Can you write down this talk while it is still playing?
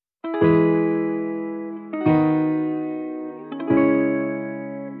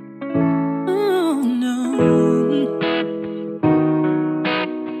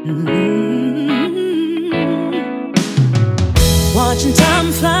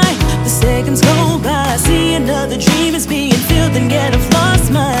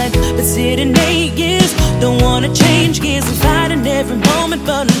wanna change gears and fight in every moment,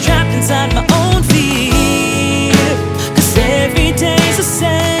 but I'm trapped inside my own fear. 'Cause every day's the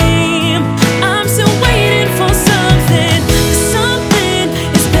same. I'm still waiting for something. 'Cause something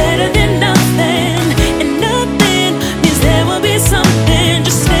is better than nothing, and nothing means there will be something.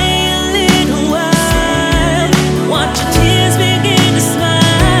 Just stay a little while, watch your tears begin to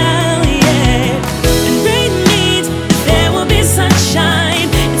smile, yeah. And rain means that there will be sunshine,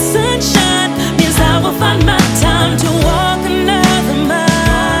 and sunshine means I will find my time to walk another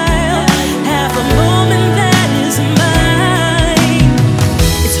mile. Have a moment that is mine.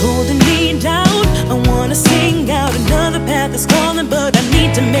 It's holding me down. I wanna sing out another path is calling, but I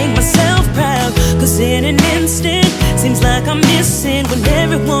need to make myself proud. 'Cause in an instant, seems like I'm missing when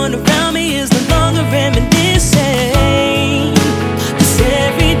everyone around me is no longer reminiscing. 'Cause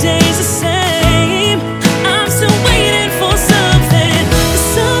every day's the same. I'm still waiting for something. 'Cause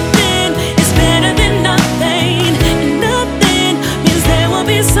something is better than nothing, and nothing means there will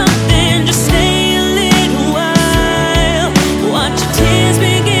be something. Just stay a little while, watch your tears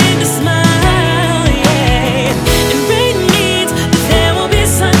begin to smile, yeah. And rain means that there will be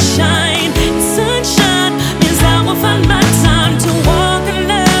sunshine, and sunshine means I will find my time to walk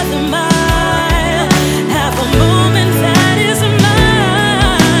another mile. Have a moment that is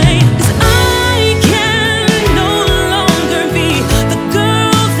mine. 'Cause I can no longer be the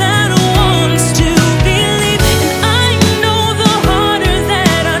girl that wants to believe, and I know the harder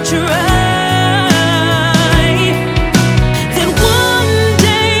that I try, that one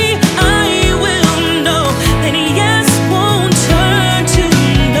day I will know that yes won't turn to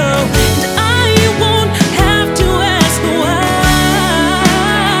no, and I won't have to ask why.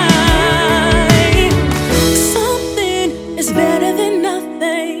 Something is better than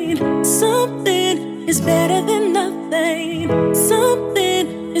nothing. Something is better than nothing. Something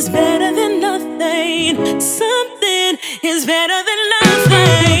is better than nothing. Something is better than nothing.